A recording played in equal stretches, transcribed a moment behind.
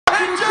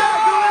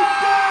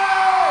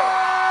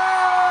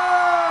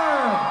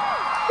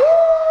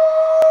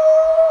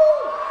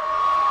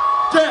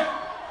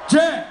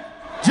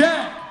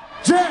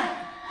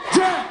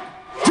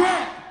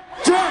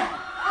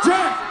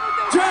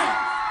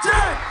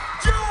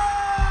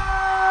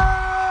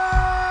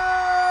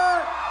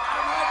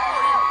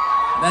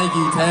Thank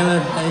you,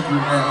 Taylor. Thank you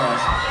very much.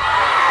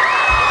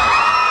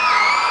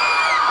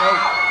 Hey,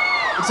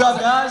 what's up,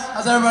 guys?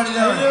 How's everybody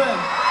doing? How you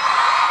doing?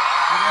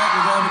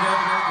 Good.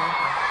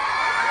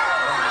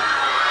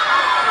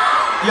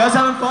 You guys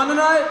having fun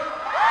tonight?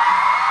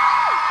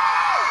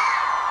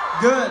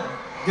 Good.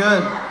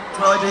 That's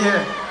what I like to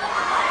hear.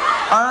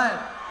 All right.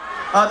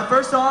 The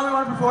first song we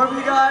want to perform for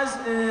you guys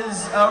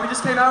is, we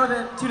just came out with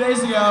it 2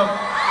 days ago.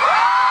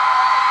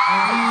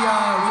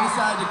 And we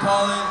decided to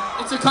call it...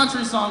 It's a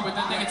country song, but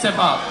they think it's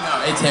hip-hop.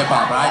 No, it's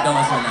hip-hop, right? Don't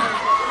listen to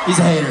that. He's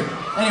a hater.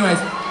 Anyways,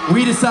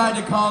 we decided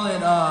to call it,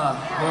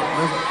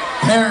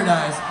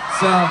 Paradise.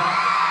 So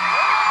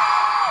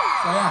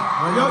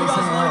yeah, we're going to be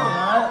singing along.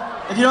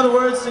 Alright? If you know the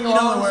words, sing along.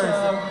 You know the words.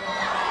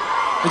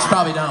 Which you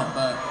probably don't,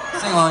 but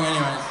sing along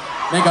anyways.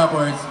 Make up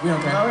words. We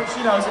don't care. No,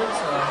 she knows it,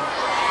 so...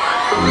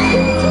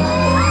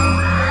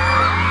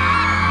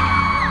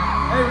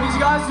 Hey, we need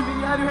you guys to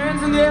have your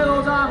hands in the air the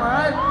whole time,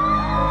 alright?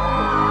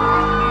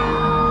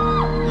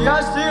 You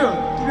guys too.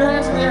 Keep your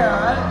hands in the air,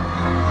 alright?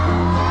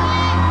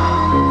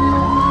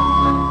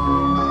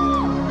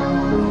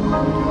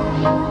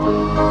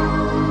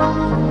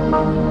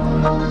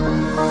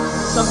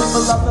 Some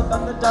people love the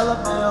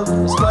 $1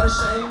 bill. It's quite a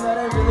shame that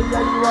I really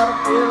how you ought to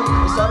feel.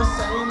 It's all the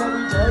same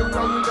every day,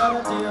 yeah, you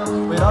gotta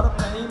deal with all the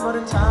pain, but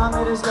in time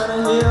it is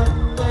gonna heal.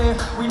 Yeah,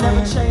 we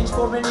never change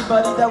for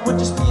anybody, that would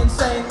just be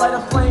insane. Light a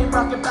flame,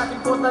 rock it back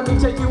and forth, let me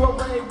take you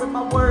away with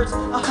my words.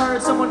 I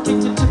heard someone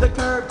kicked you to the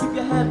curb. Keep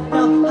your head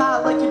held high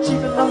like you're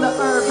cheaping on the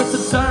herb. It's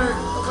absurd,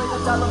 the way the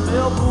 $1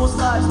 bill pulls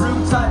lies,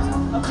 room types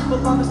of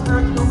people on this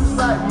earth. Who's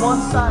right?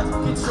 One side,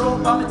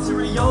 controlled by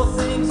material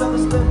things,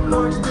 others live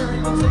for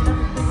experience and everything.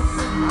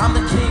 I'm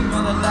the king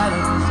of the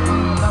ladder,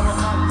 singing flower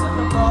mountains at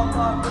the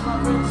ballpark with my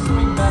ribs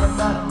swing batter.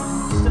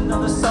 Just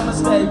another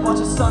summer's day, watch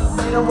the sun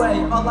fade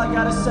away. All I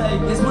gotta say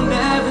is we'll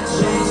never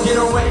change. Get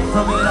away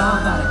from it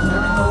all, not a care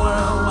in the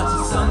world. Watch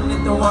the sun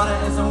hit the water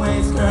as a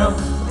waves curl.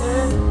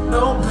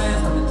 No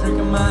plans, but a drink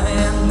in my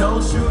hand. No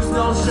shoes,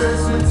 no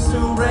shirts, swimsuit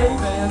to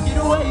Ray-Ban. Get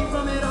away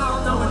from it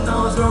all, no one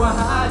knows where we're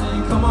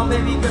hiding. Come on,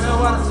 baby girl,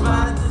 while it's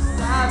fine, just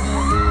dive in.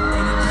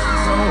 Ain't it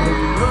just so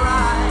open your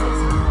eyes?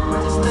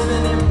 We're just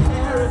living in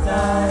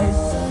paradise.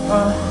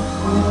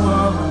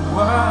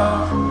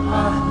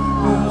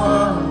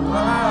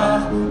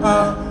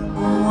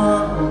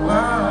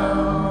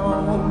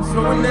 So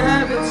we'll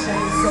never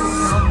change, so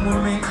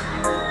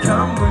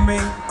come with me,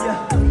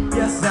 yeah,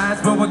 yes,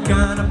 that's where we're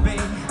gonna be.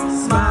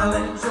 Smile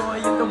and joy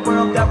in the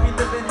world that we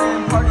live in.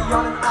 Party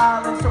on an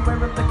island somewhere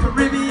in the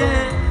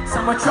Caribbean,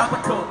 somewhere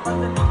tropical,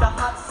 underneath the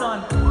hot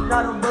sun.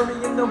 Not a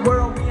worry in the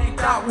world, we ain't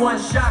got one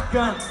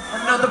shotgun.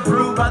 Another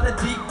brew by the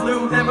deep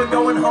blue, never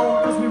going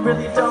home, cause we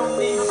really don't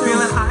need.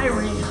 Feeling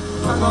irie,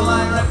 I'm gonna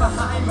lie right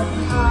behind me.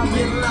 I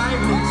get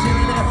lively,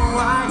 chilling at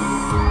Hawaii.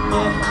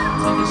 Yeah,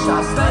 taking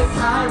shots like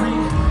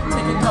Kyrie.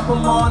 Take a couple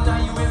more,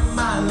 now you in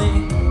my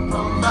league.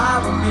 Come by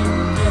with me,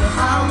 get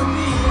high with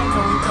me. I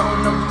know we don't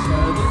know each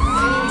other's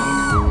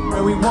names.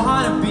 Where we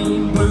wanna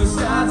be, blue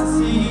skies and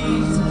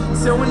seas.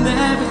 So we'll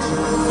never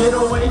get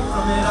away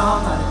from it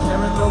all. Not a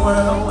care in the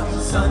world, watch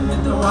the sun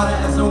hit the water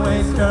as a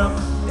waves curl.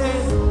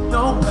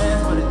 No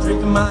plans, but a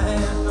drink in my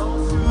hand. No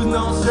shoes,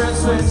 no shirt,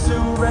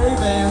 swimsuit,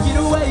 Ray-Ban. Get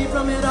away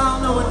from it all,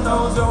 no one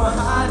knows where we're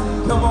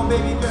hiding. Come on,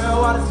 baby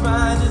girl, while it's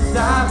fine, just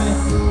dive in.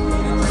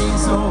 Ain't a dream,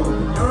 so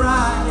open your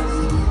eyes.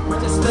 We're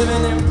just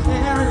living in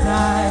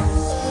paradise.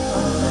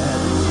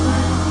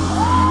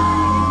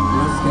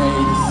 We'll stay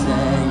the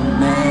same,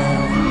 man.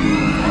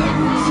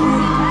 Never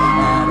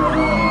change at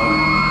all.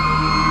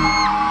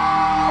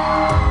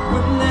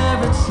 We're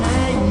never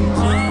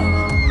changing.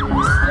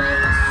 We'll stay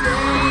the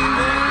same,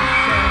 man.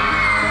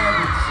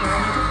 Never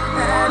change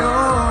at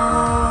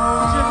all.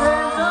 Put your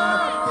hands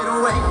up. Get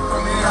away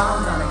from it all,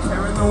 not a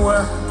care in the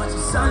world. Watch the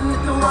sun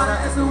hit the water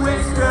as a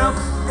waves curl.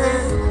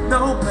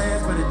 No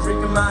plans, but a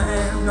drink in my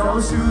hand. No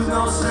shoes,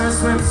 no shirt,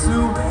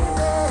 swimsuit.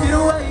 Get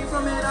away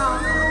from it all.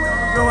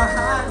 Go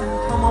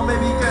hiding. Come on,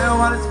 baby girl,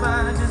 while it's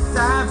fine, just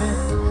dive in.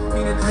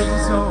 Ain't a dream,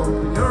 so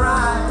open your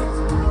eyes.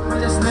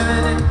 We're just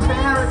living in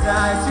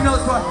paradise. You know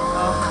this part.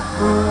 Oh,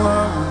 oh,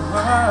 oh,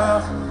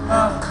 oh,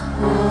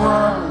 oh,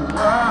 oh,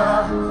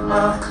 oh,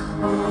 oh.